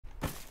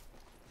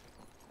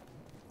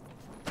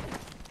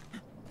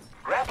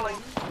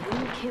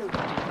Kill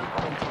button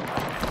activated.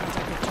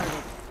 Contact the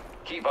target.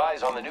 Keep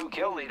eyes on the new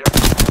kill leader.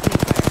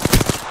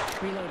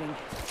 Reloading.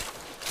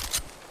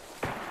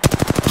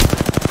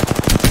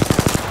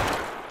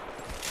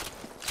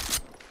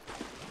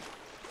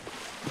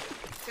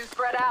 Too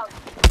spread out.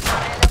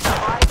 Gonna end up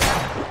alive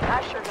there.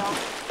 I sure don't.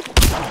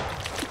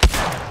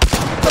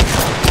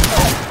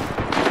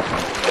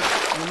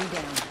 Enemy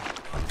down.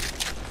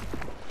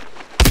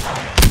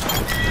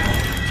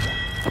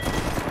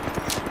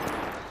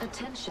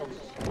 Attention.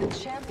 The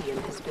champion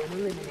has been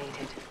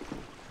eliminated.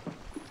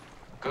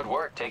 Good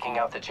work taking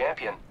out the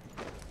champion.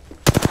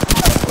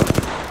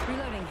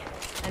 Reloading.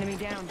 Enemy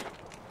down.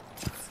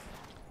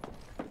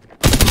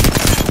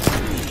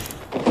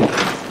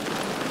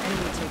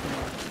 Enemy taken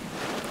out.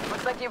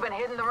 Looks like you've been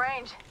hitting the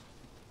range.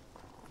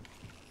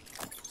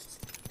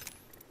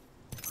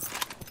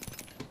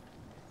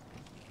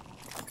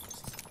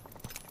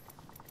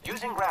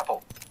 Using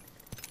grapple.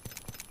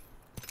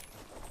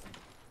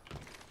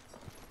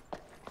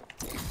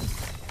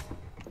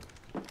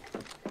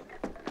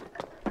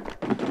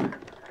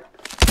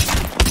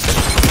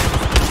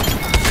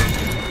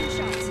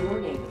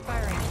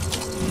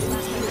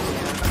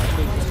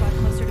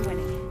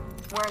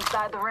 We're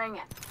inside the ring.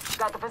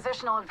 Got the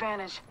positional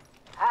advantage.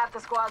 Half the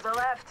squads are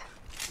left.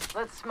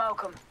 Let's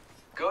smoke them.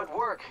 Good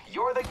work.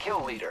 You're the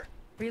kill leader.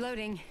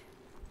 Reloading.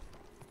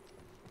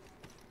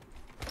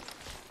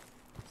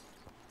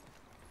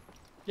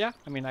 Yeah,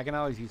 I mean, I can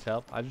always use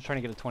help. I'm just trying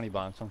to get a 20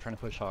 bomb, so I'm trying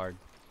to push hard.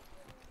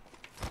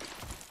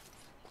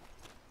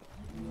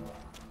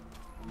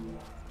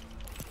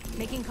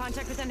 Making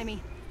contact with enemy.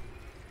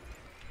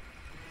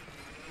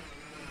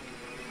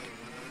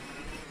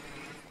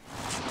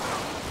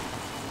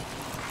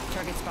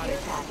 Target spotted.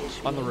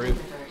 On the roof.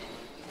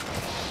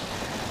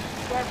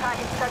 Care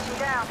package touching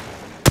down.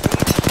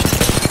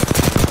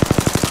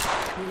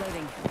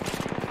 Reloading.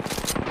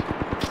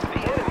 The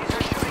enemies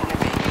are shooting at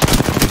me.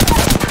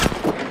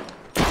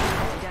 I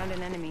downed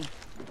an enemy.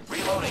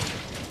 Reloading.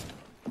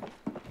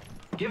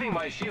 Giving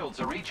my shields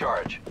a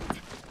recharge.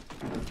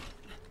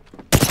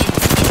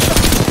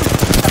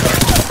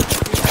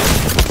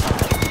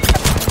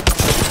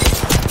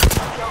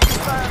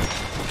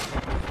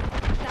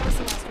 That was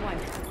the last one.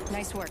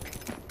 Nice work.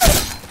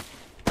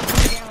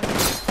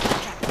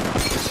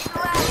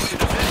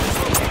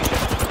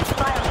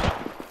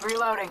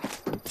 Reloading.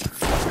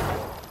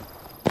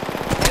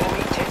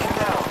 Enemy taken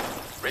down.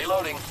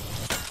 Reloading.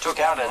 Took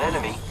out an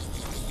enemy.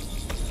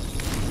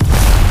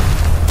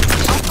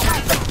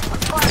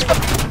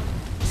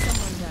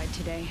 Someone died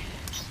today.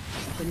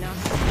 But not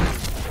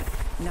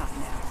now.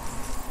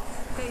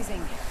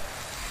 Phasing.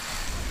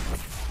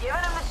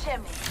 Giving him the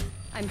chimney.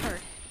 I'm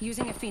hurt.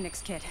 Using a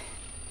Phoenix kit.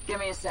 Give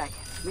me a sec.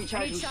 I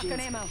Recharging need shotgun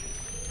shields. ammo.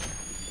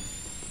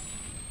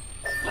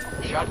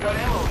 Shotgun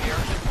ammo here.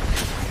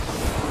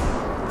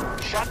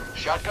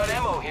 Shotgun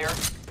ammo here.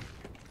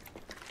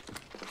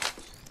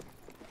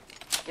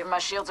 Give my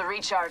shields a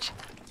recharge.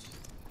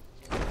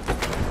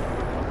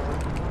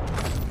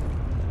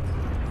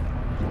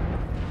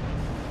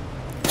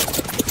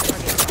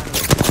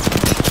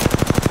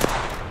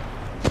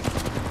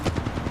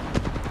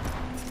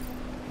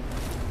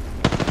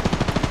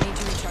 Need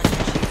to recharge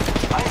my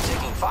shield. I am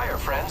taking fire,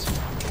 friends.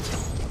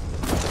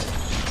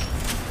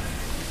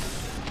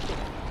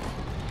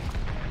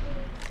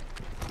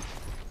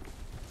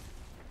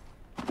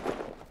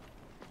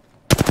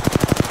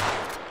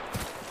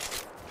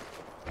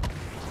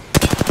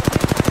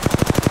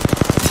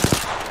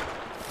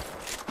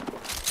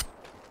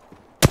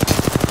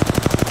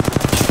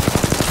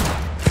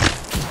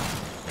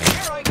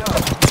 Here I go.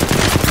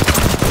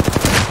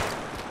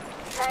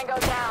 Tango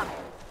down.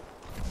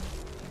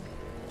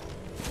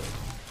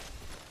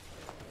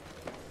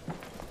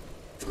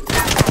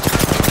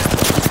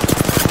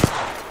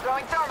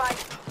 Throwing thermite.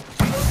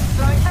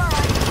 Throwing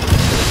thermite.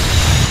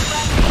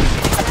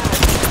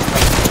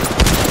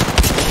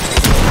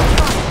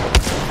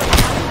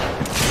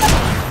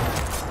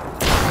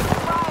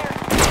 Fire.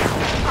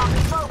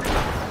 Popping smoke.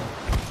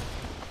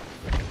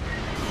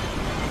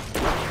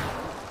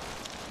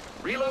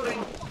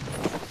 Reloading.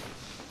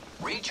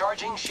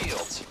 Recharging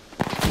shields.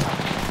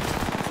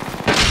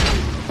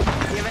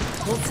 Give it.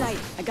 Hold tight.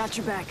 I got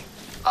your back.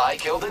 I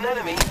killed an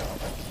enemy.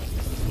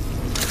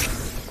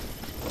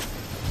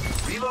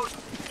 Reload.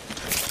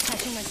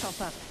 Patching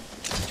myself up.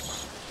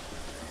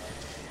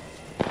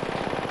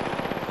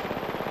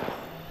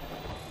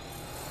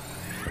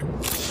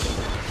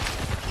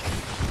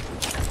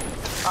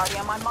 Already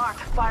on my mark.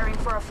 Firing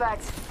for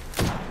effect.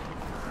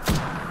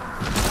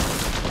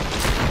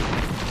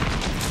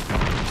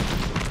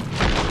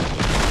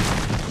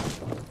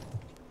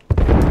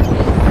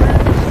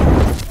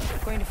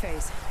 Going to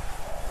phase.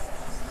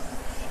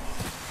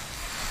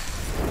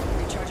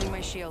 Recharging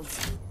my shields.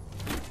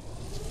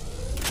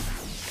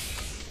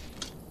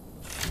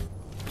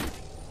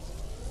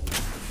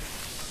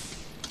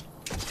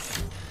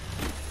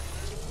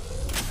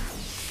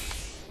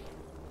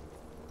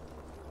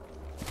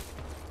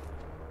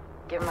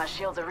 Giving my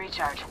shields a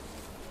recharge.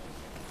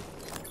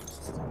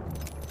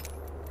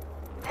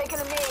 Taking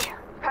a knee.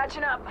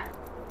 Patching up.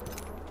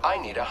 I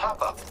need a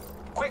hop-up.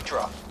 Quick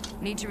drop.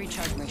 Need to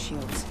recharge my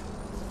shields.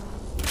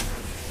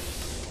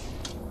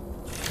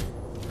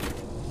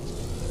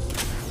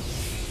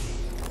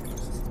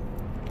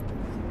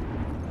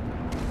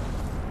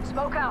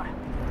 Smoke out.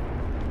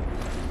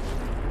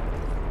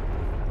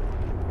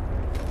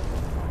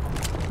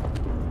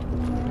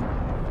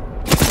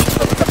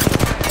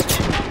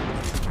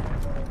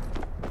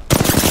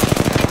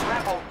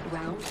 Grapple.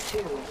 Round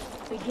 2.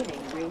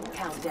 Beginning ring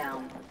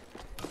countdown.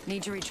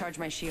 Need to recharge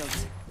my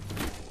shields.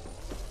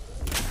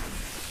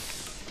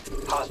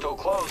 Hostile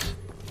close.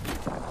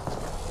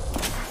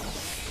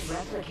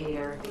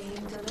 Replicator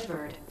being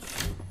delivered.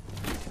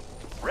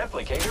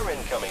 Replicator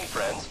incoming,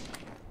 friends.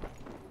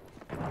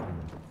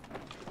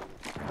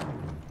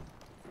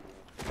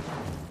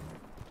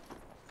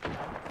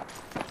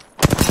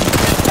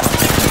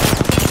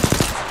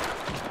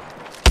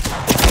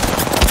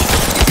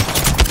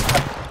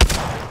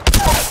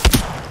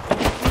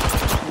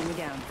 Enemy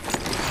down.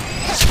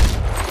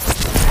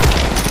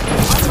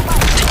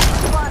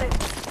 Spotted.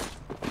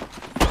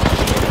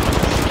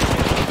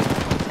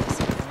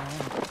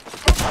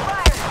 Take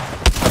fire.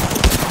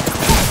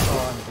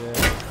 Oh, I'm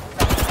dead.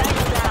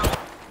 Tango down.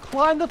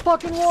 Climb the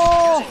fucking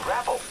wall! Using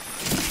grapple.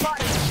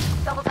 Spotted.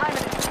 Double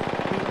timing it.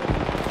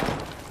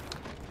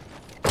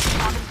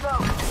 Popping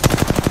smoke.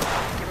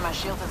 Give my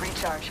shield a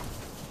recharge.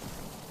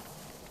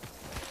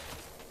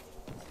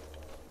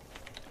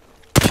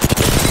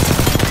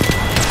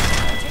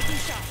 Taking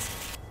shots.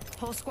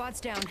 Whole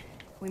squad's down.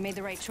 We made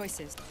the right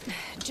choices.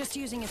 Just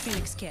using a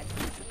Phoenix kit.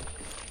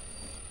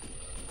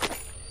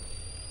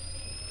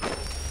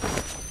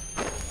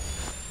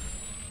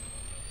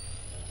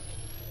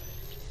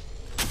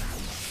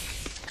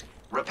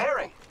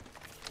 Repairing.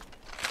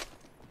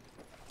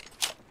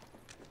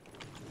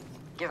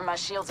 Give my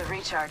shields a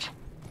recharge.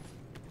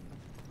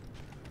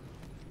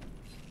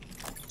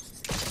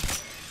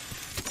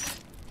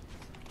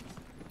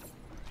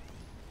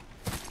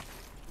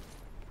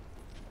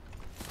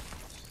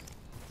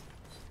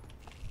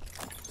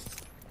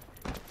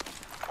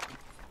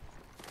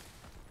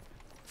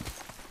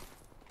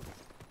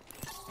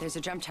 There's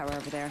a jump tower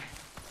over there.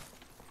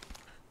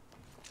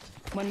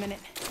 1 minute.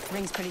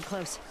 Ring's pretty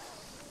close.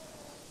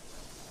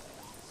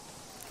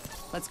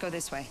 Let's go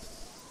this way.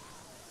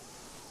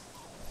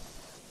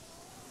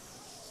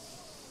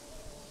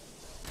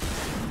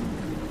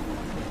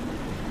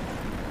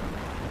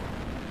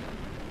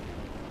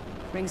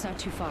 Ring's not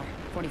too far.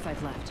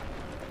 45 left.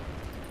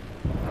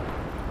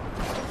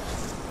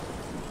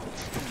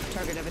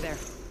 Target over there.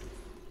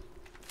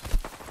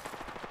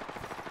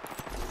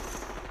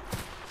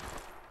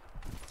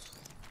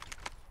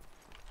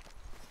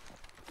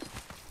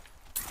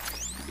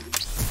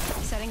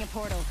 Setting a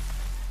portal.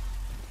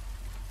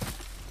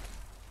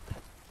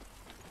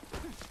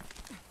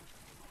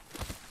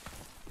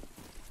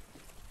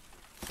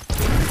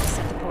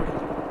 Set the portal.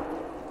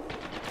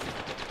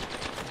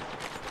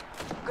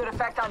 Good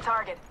effect on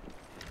target.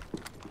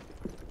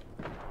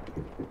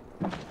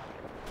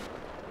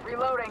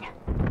 Reloading.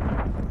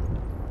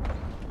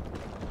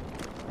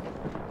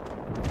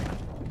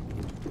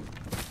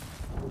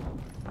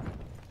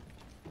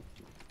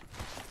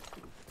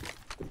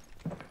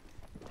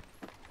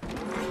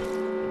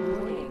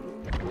 Warning.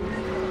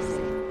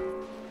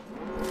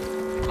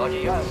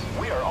 Lucky us,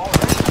 we are already.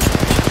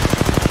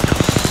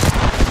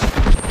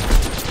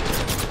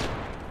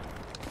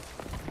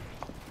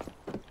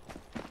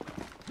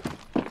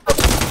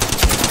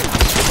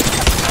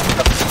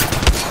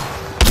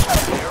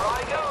 Here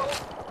I go.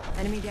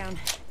 Enemy down.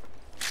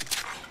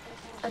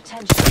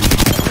 Attention.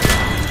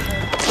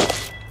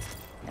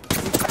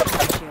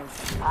 Shields.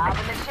 Up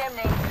in the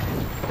chimney.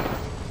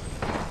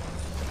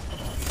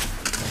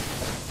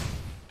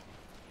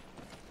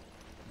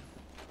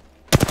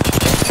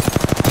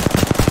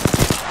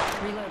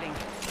 Reloading.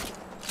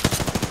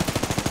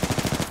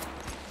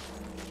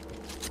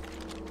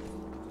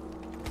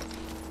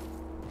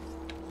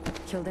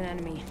 Killed an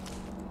enemy.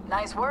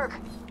 Nice work.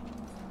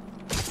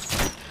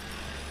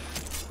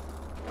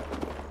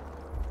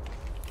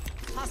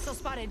 Hostile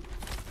spotted.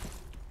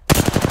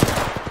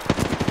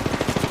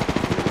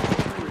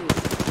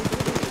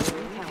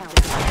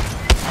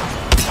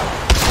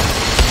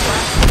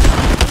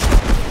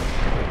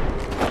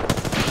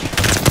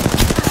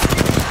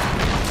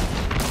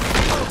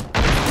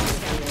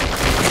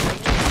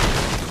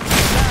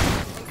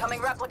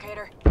 Incoming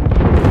replicator.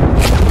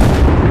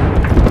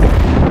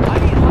 I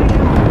need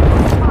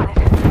hideout. Spotted.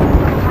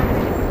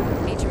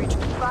 Need to reach.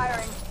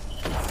 Firing.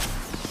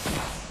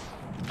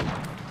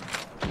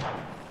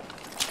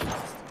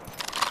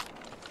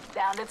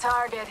 Down to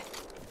target.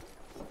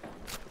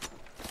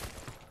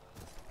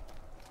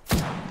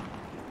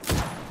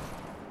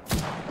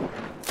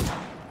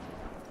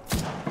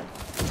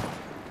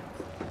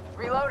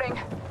 Reloading.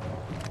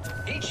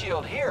 Heat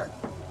shield here.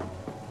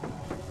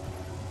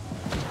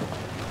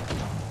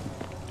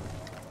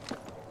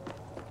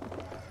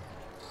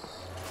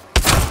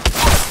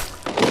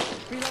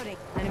 Reloading.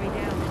 Enemy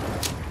down.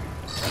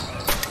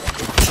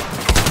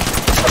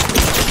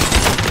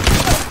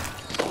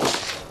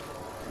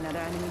 Another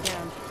enemy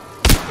down.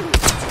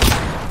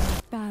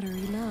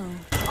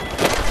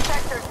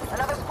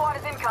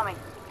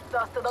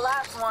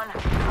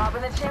 Up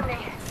in the chimney.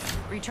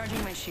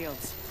 Recharging my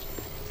shields.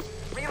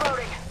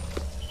 Reloading.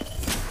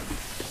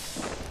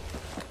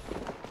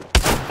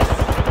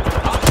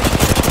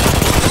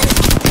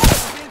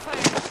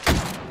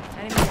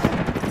 Enemy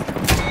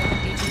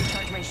down. Need to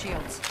recharge my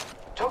shields.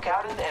 Took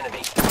out an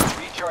enemy.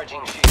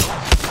 Recharging shields.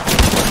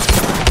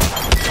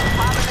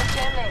 Up in the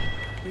chimney.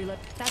 Reload.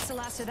 That's the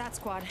last of that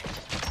squad.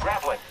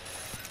 Grappling.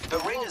 The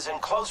ring is in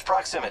close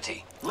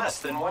proximity.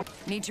 Less than one.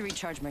 Need to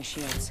recharge my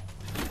shields.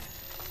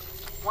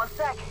 1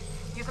 sec.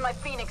 Using my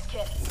Phoenix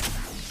kit.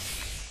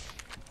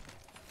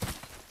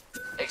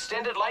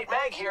 Extended light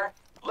mag here.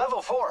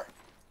 Level 4.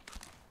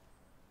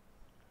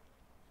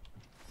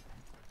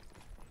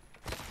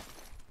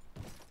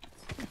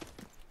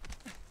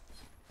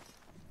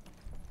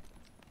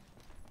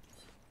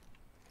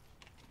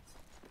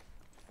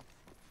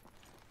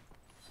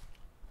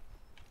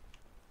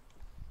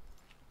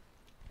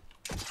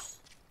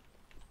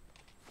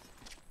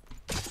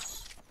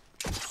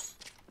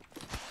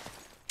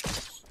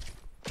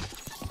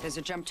 There's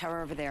a jump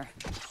tower over there.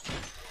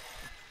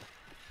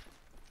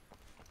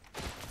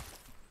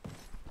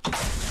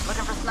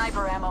 Looking for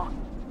sniper ammo.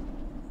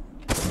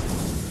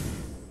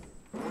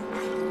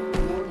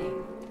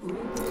 Warning. Ring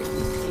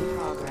in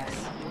progress.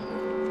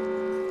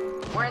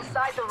 We're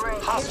inside the ring.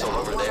 Hostile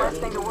over One there. less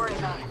thing to worry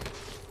about.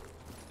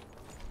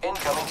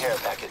 Incoming care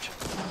package.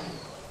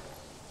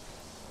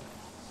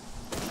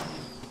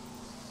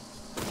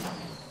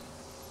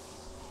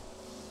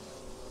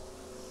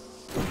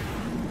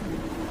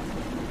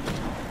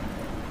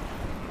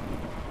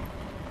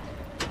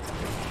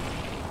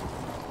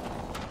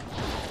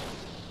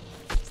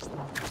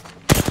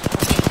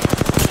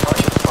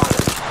 Target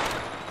spotted.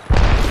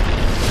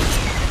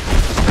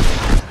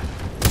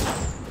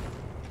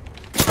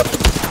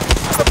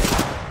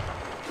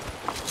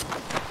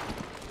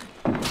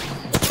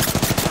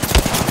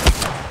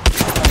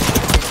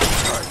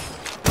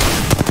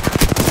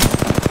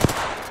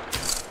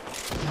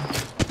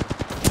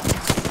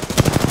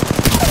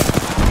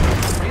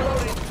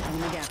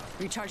 Enemy down.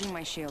 Recharging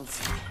my shields.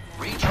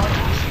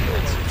 Recharging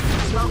shields.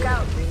 Smoke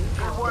out.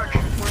 Good work.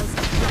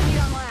 Heat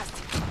on last.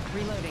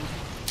 Reloading.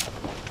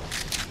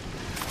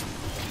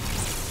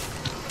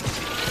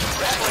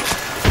 Grappling.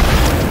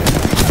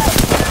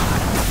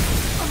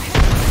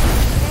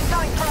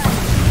 Incoming frag.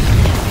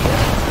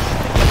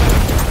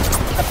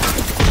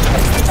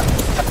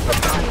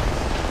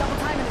 Double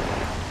timing it.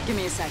 Give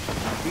me a sec.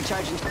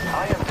 Recharging.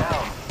 I am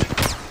down.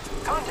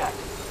 Contact.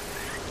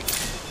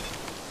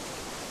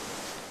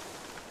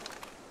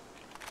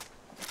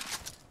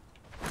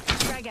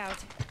 Frag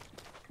out.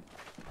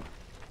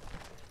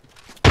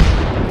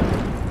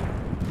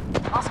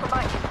 Oscar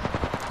Mike.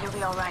 You'll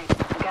be alright.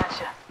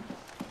 Gotcha.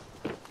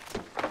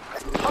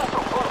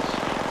 Hostile close.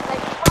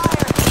 Take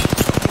fire!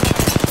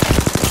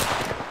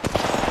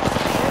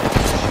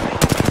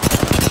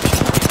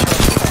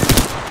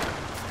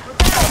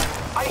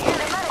 I hear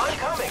him. I'm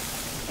coming.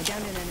 I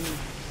downed an enemy.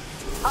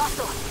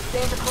 Hostile.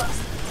 Danger close.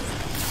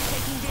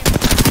 Taking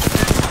damage.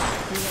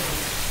 Reloading.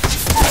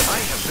 I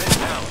have been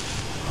down.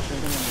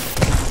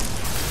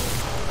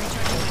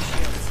 Recharging my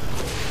shields.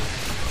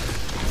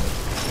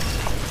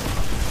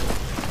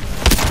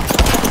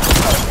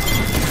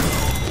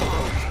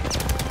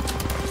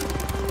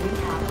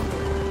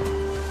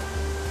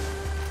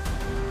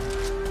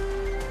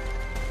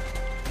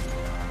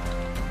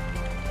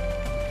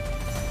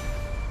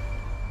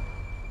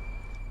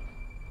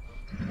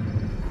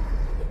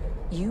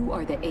 You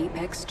are the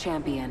Apex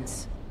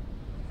Champions.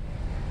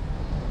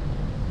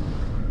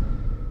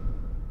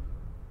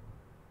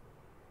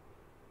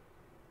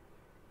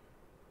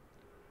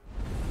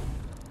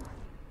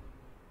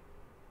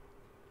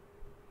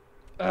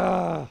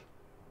 Ugh.